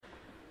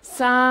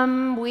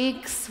Some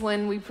weeks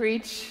when we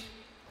preach,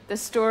 the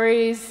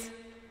stories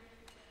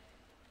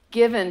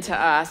given to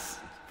us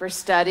for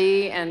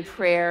study and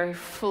prayer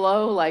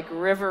flow like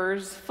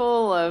rivers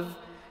full of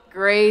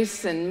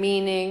grace and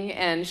meaning,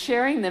 and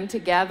sharing them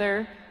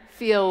together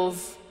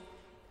feels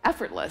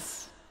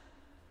effortless.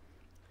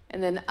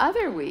 And then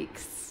other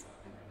weeks,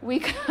 we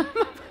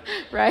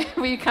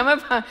come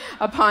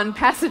upon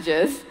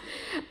passages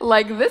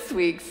like this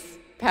week's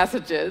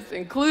passages,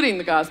 including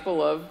the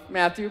Gospel of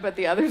Matthew, but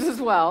the others as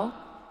well,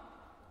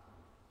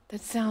 that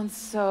sound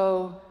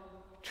so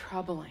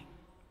troubling.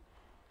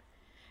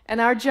 And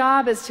our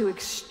job is to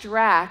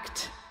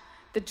extract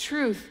the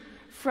truth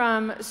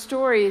from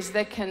stories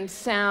that can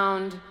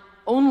sound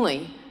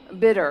only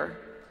bitter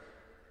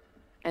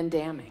and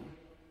damning.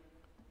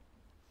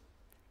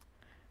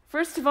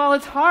 First of all,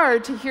 it's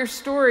hard to hear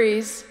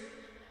stories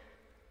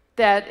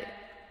that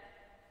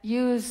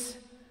use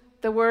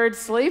the word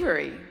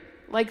slavery.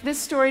 Like this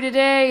story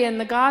today in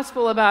the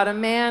gospel about a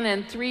man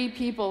and 3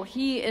 people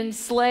he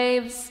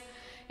enslaves.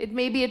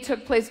 Maybe it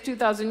took place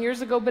 2,000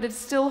 years ago, but it's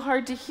still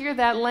hard to hear.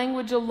 That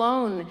language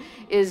alone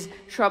is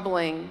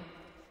troubling.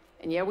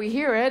 And yet we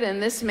hear it,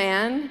 and this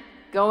man,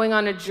 going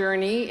on a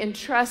journey,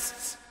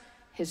 entrusts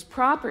his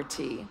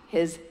property,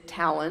 his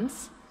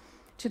talents,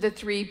 to the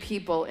 3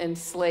 people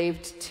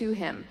enslaved to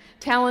him.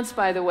 Talents,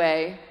 by the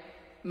way,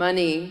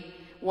 money.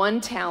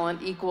 1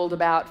 talent equaled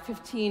about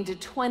 15 to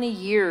 20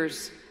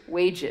 years'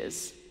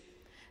 wages.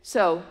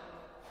 So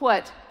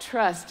what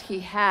trust he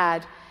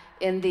had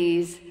in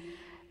these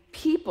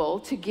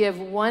people to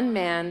give one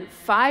man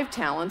 5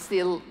 talents,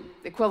 the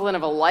equivalent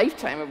of a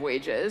lifetime of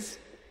wages,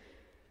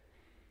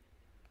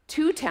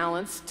 2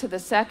 talents to the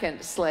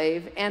second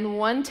slave, and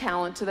 1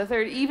 talent to the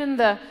third. Even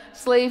the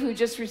slave who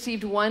just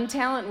received 1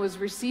 talent was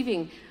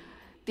receiving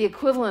the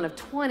equivalent of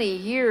 20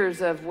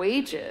 years of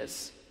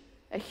wages,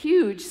 a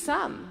huge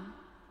sum.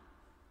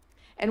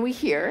 And we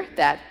hear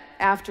that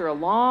after a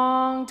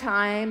long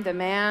time, the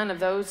man of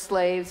those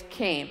slaves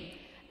came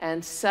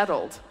and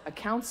settled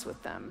accounts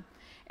with them.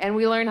 And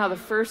we learn how the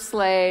first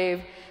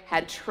slave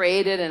had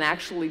traded and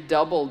actually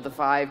doubled the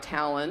 5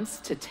 talents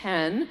to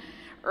 10,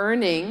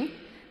 earning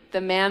the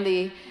man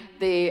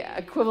the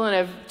equivalent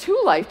of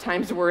 2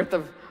 lifetimes worth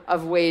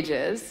of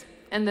wages.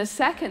 And the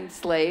second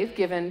slave,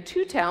 given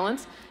 2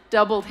 talents,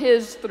 doubled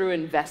his through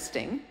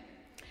investing.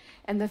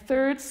 And the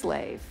third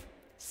slave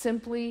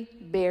simply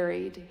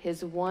buried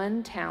his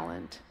 1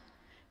 talent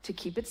to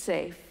keep it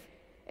safe,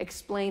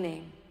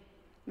 explaining,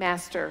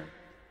 "Master,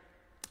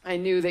 I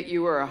knew that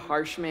you were a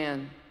harsh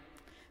man,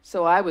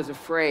 so I was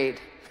afraid,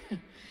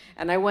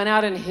 and I went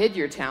out and hid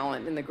your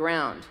talent in the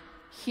ground.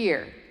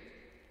 Here,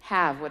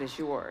 have what is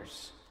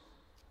yours."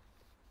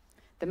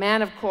 The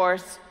man, of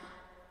course,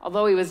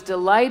 although he was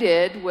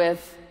delighted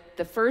with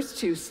the first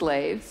 2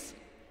 slaves,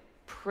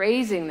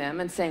 praising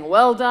them and saying,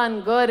 "Well done,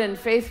 good and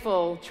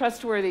faithful,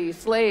 trustworthy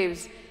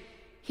slaves,"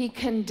 he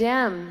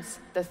condemns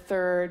the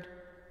third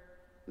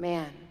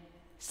man,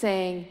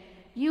 saying,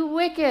 "You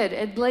wicked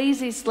and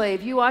lazy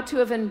slave, you ought to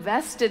have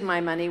invested my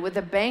money with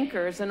the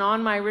bankers, and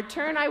on my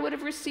return I would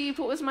have received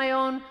what was my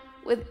own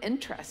with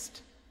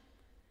interest."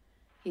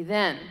 He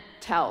then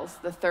tells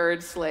the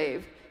third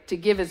slave to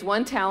give his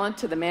 1 talent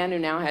to the man who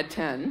now had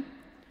 10,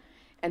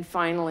 and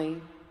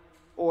finally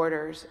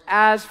orders,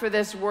 "As for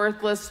this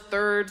worthless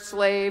third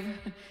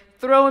slave,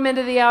 throw him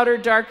into the outer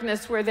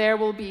darkness where there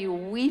will be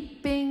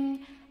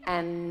weeping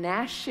and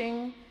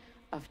gnashing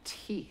of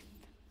teeth."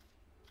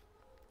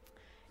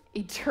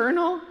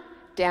 Eternal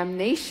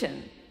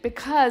damnation,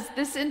 because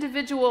this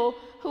individual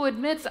who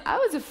admits, "I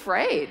was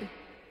afraid,"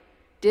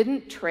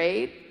 didn't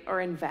trade or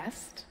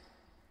invest.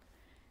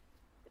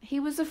 He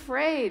was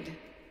afraid.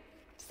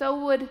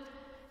 So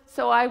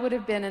I would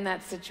have been in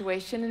that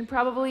situation, and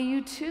probably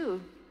you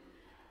too.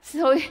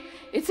 So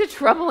it's a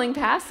troubling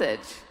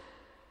passage.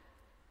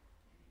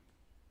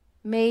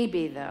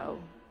 Maybe, though,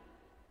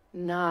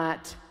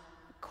 not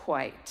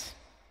quite.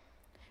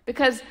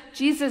 Because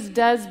Jesus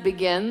does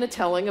begin the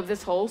telling of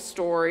this whole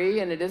story,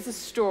 and it is a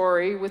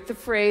story with the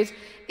phrase,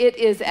 "It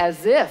is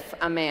as if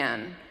a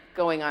man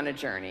going on a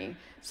journey."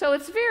 So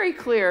it's very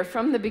clear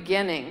from the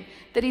beginning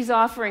that he's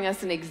offering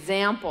us an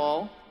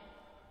example,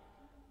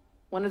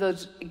 one of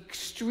those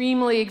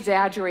extremely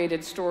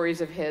exaggerated stories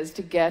of his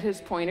to get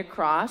his point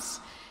across.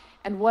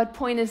 And what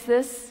point is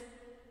this?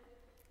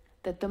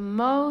 That the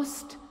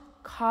most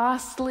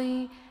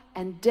costly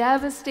and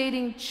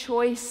devastating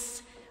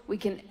choice we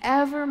can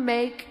ever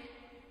make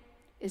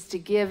is to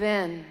give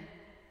in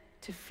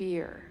to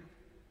fear.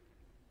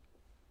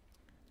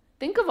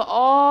 Think of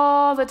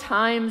all the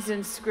times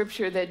in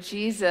Scripture that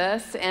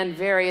Jesus and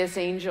various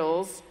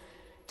angels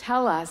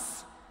tell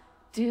us,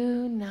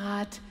 "Do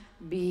not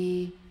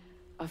be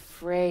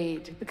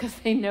afraid," because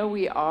they know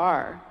we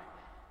are.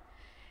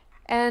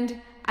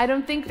 And I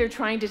don't think they're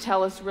trying to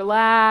tell us,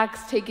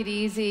 relax, take it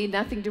easy,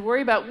 nothing to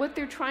worry about. What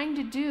they're trying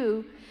to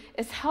do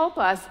is help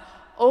us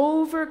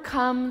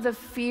overcome the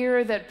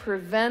fear that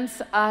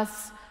prevents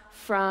us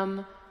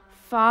from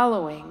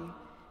following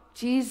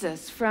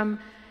Jesus, from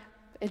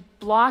it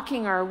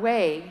blocking our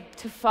way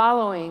to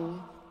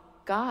following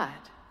God.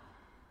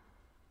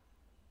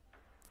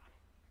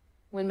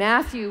 When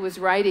Matthew was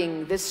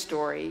writing this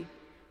story,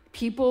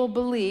 people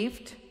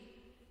believed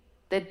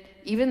that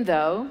even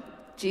though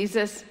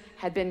Jesus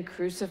had been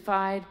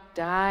crucified,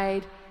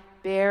 died,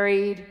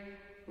 buried,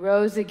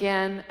 rose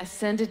again,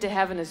 ascended to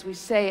heaven, as we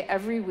say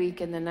every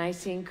week in the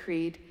Nicene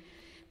Creed,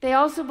 they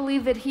also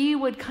believed that he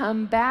would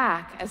come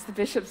back, as the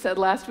bishop said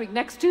last week,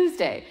 next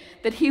Tuesday,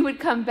 that he would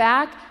come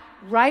back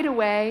right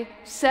away,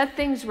 set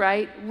things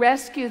right,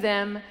 rescue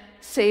them,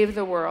 save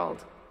the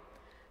world.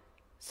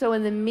 So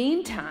in the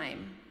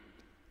meantime,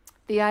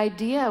 the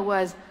idea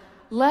was,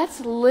 let's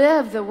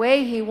live the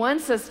way he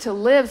wants us to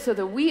live so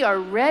that we are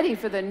ready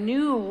for the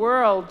new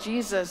world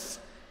Jesus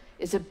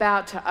is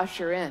about to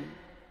usher in.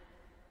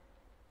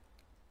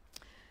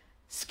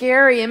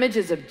 Scary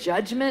images of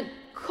judgment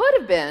could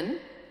have been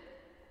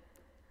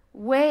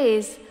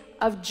ways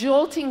of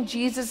jolting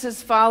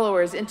Jesus'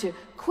 followers into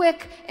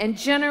quick and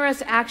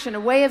generous action, a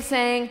way of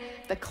saying,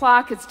 the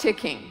clock is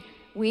ticking.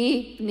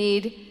 We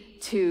need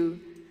to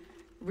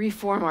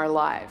reform our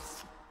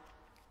lives.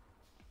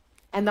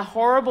 And the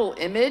horrible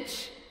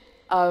image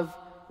of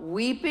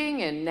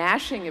weeping and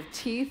gnashing of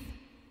teeth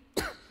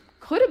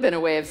could have been a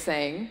way of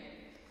saying,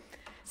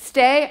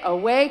 stay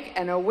awake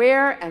and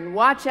aware and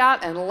watch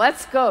out and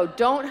let's go.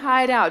 Don't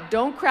hide out.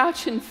 Don't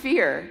crouch in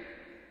fear.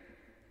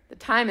 The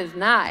time is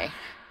nigh.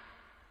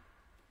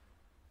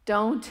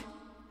 Don't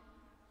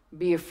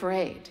be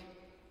afraid.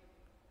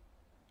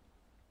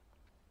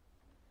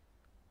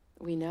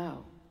 We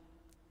know.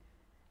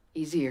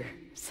 Easier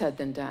said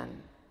than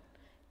done.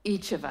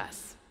 Each of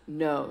us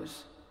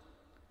knows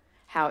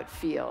how it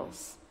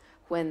feels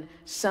when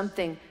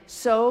something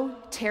so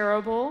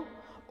terrible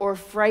or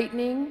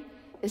frightening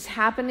is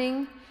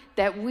happening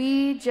that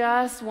we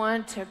just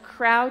want to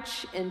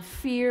crouch in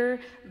fear,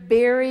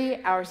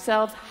 bury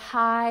ourselves,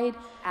 hide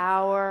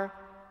our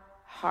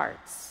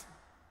hearts.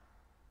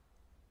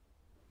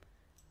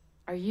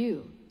 Are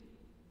you,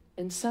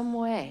 in some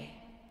way,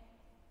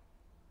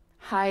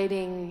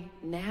 hiding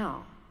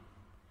now?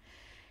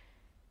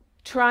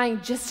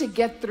 Trying just to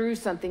get through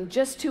something,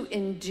 just to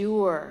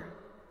endure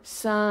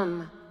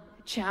some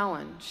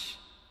challenge.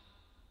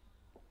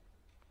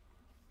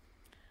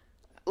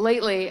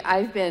 Lately,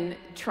 I've been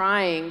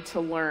trying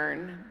to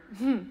learn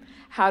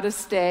how to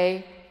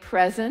stay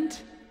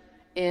present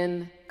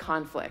in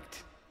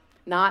conflict.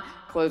 Not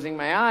closing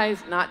my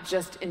eyes, not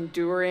just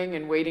enduring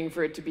and waiting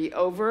for it to be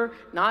over,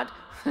 not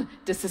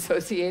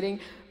disassociating,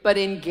 but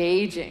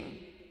engaging.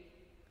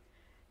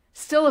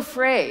 Still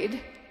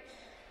afraid,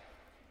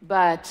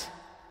 but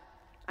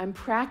I'm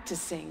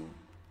practicing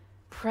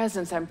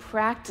presence. I'm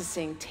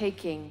practicing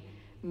taking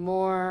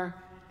more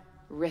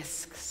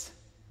risks.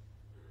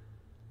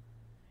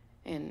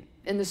 And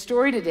in the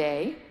story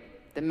today,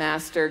 the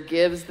master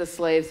gives the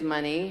slaves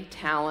money,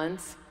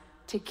 talents,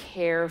 to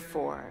care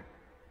for.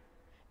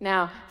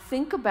 Now,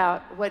 think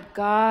about what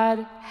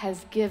God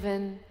has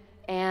given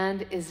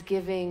and is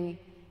giving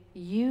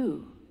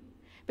you.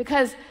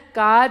 Because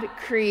God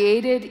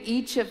created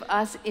each of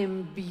us,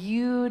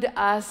 imbued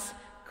us,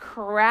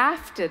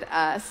 crafted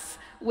us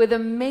with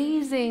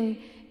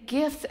amazing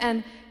gifts,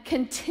 and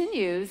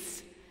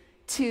continues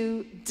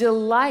to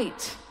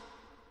delight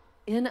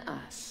in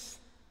us.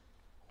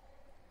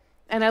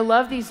 And I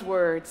love these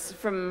words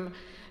from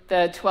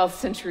the 12th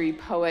century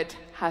poet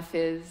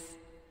Hafiz.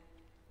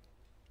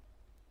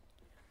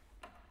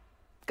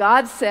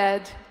 God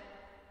said,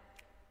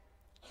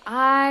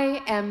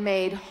 I am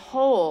made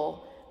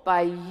whole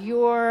by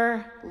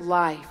your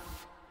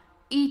life.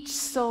 Each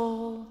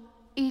soul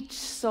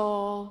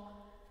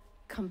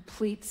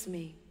completes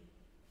me.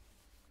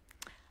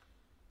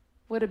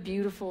 What a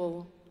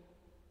beautiful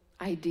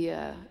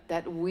idea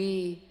that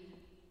we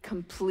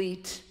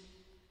complete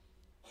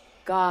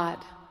God.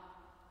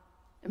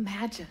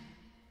 Imagine.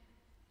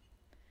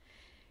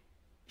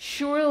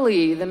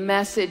 Surely the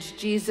message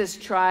Jesus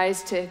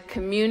tries to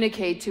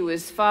communicate to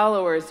his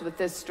followers with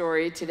this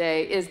story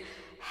today is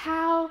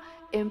how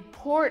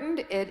important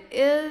it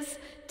is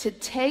to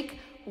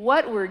take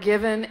what we're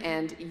given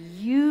and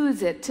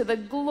use it to the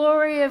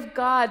glory of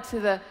God to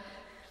the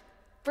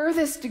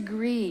furthest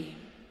degree.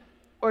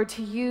 Or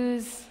to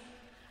use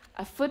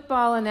a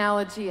football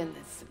analogy in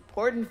this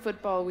important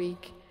football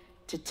week,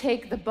 to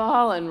take the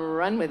ball and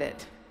run with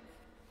it.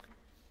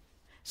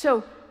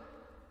 So,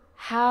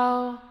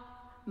 how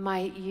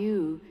might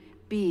you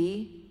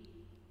be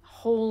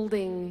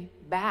holding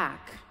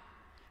back,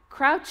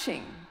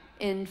 crouching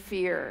in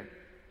fear,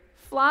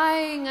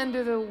 flying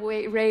under the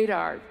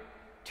radar,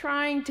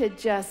 trying to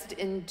just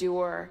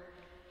endure?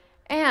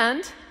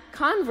 And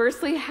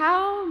conversely,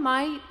 how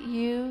might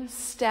you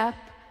step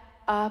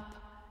up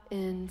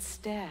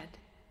instead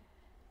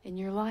in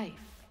your life,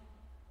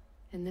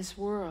 in this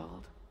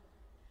world?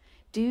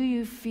 Do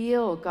you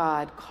feel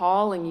God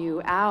calling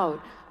you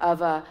out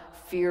of a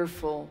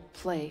fearful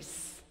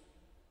place?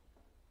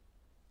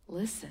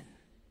 Listen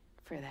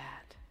for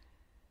that.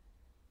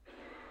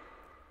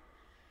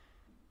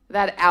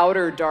 That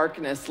outer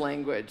darkness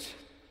language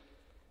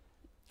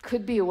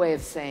could be a way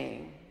of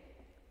saying,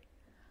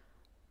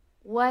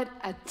 What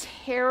a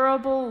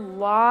terrible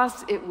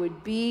loss it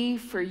would be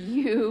for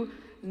you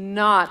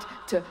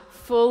not to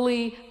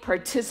fully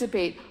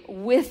participate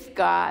with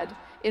God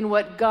in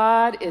what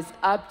God is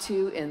up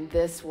to in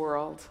this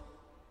world.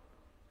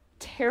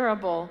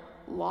 Terrible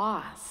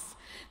loss.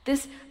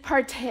 This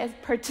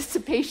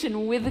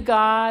participation with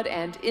God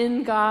and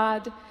in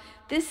God,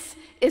 this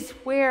is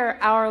where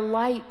our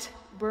light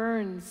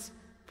burns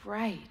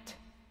bright.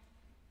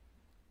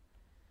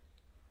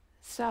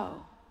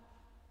 So,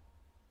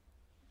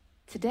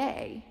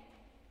 today,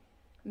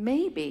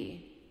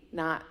 maybe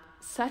not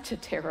such a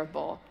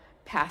terrible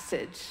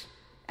passage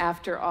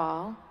after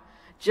all,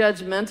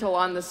 judgmental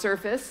on the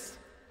surface.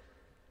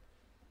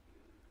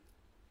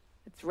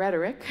 It's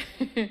rhetoric,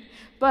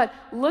 but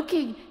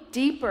looking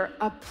deeper,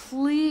 a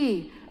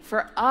plea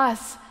for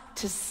us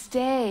to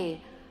stay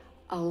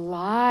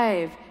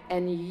alive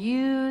and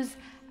use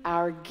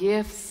our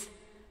gifts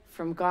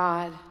from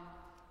God.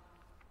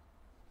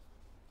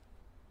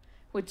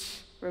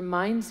 Which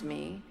reminds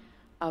me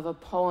of a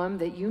poem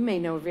that you may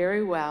know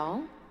very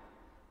well.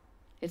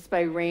 It's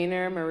by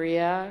Rainer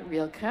Maria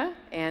Rilke,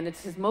 and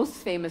it's his most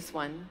famous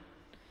one,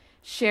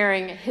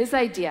 sharing his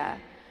idea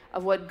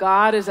of what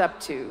God is up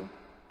to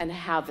and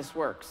how this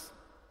works.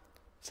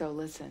 So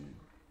listen.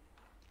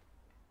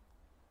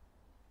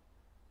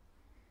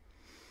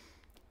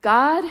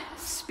 God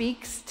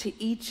speaks to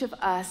each of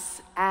us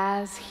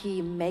as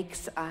he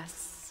makes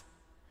us,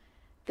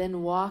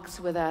 then walks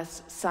with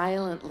us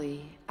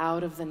silently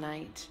out of the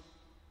night.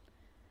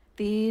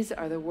 These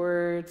are the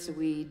words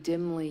we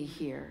dimly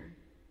hear.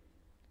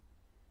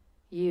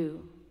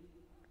 You,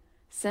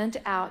 sent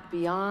out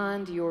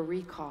beyond your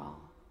recall,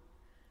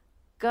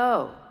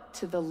 go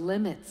to the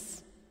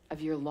limits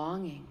of your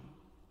longing.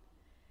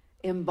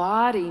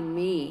 Embody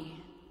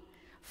me,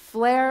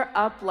 flare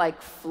up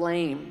like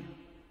flame,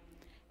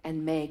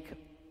 and make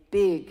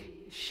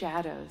big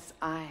shadows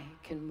I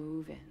can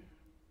move in.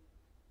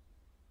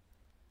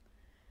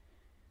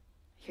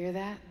 Hear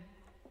that?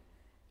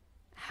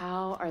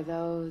 How are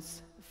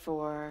those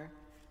for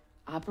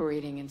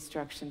operating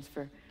instructions,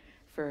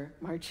 for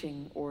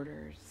marching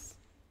orders?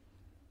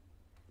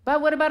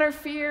 But what about our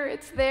fear?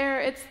 It's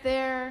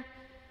there.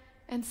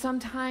 And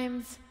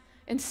sometimes,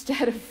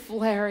 instead of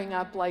flaring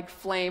up like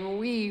flame,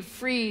 we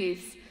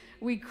freeze,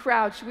 we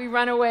crouch, we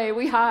run away,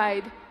 we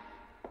hide.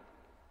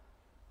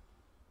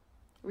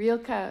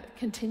 Rilke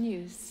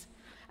continues,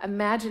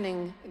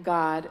 imagining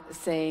God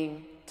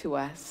saying to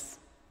us,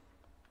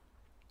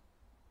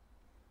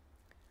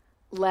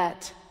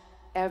 let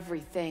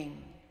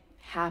everything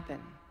happen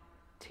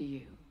to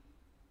you.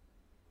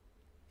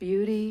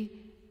 Beauty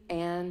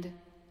and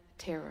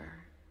terror.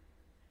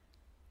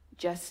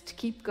 Just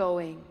keep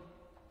going.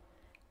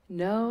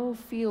 No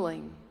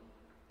feeling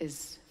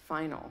is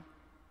final.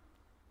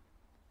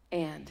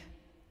 And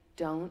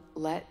don't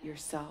let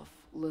yourself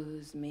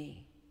lose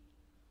me.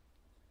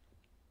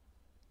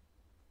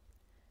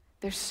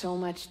 There's so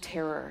much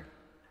terror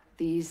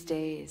these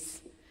days.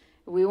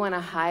 We want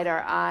to hide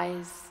our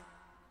eyes.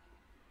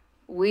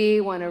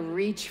 We want to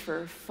reach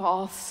for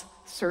false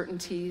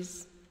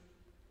certainties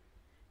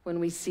when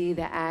we see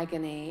the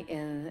agony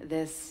in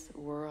this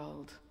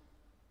world.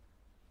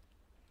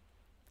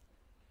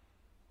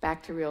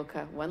 Back to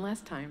Rilke one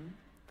last time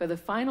for the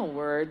final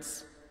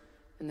words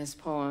in this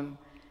poem,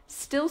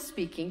 still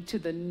speaking to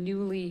the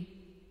newly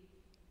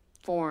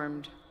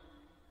formed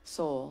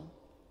soul.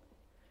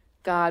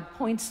 God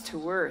points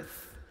to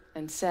earth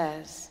and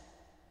says,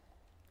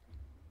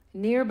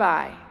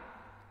 nearby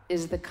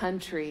is the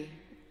country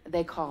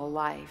they call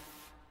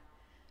life.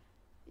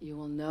 You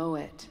will know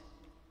it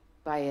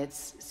by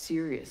its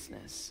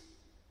seriousness.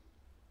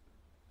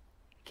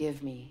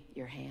 Give me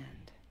your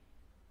hand.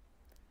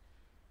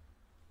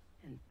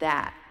 And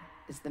that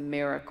is the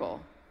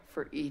miracle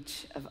for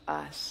each of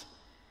us.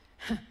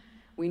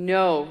 We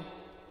know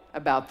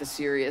about the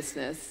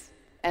seriousness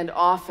and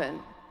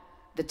often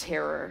the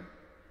terror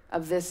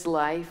of this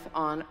life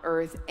on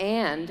earth,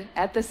 and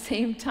at the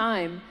same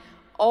time,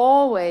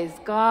 always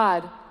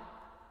God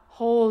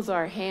holds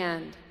our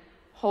hand,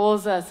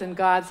 holds us in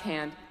God's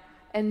hand,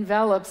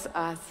 envelops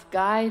us,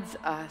 guides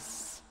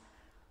us.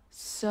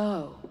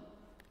 So,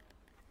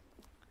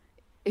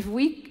 if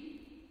we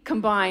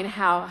combine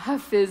how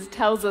Hafiz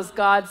tells us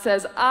God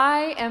says,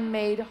 I am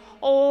made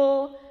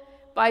whole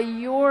by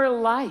your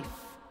life.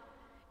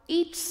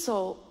 Each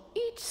soul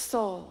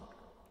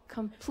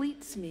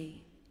completes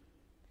me.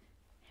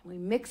 And we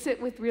mix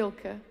it with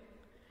Rilke,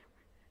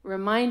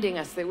 reminding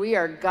us that we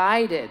are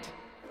guided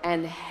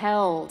and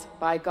held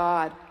by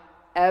God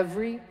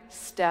every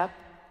step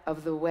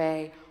of the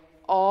way,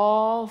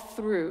 all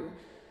through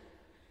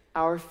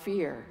our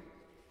fear.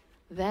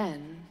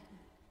 Then,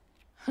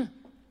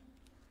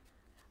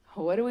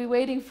 what are we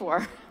waiting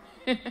for?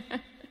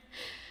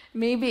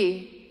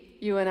 Maybe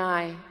you and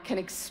I can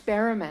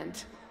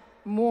experiment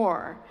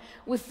more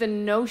with the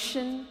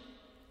notion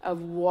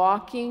of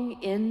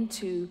walking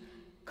into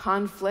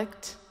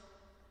conflict,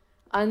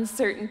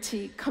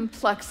 uncertainty,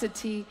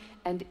 complexity,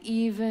 and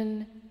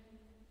even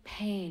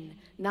pain.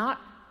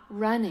 Not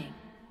running,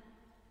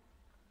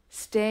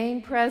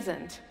 staying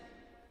present,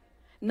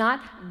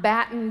 not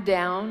battened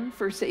down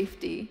for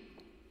safety,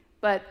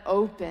 but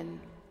open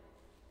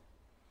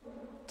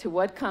to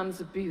what comes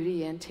of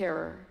beauty and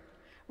terror,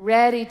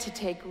 ready to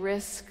take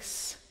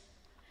risks,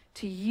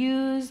 to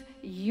use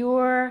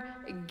your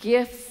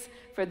gifts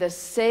for the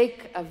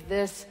sake of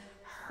this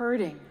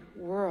hurting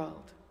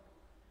world.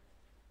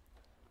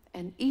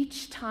 And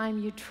each time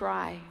you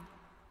try,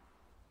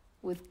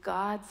 with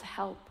God's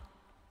help,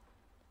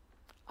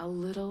 a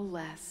little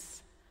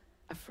less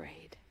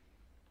afraid.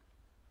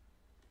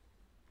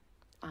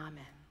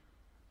 Amen.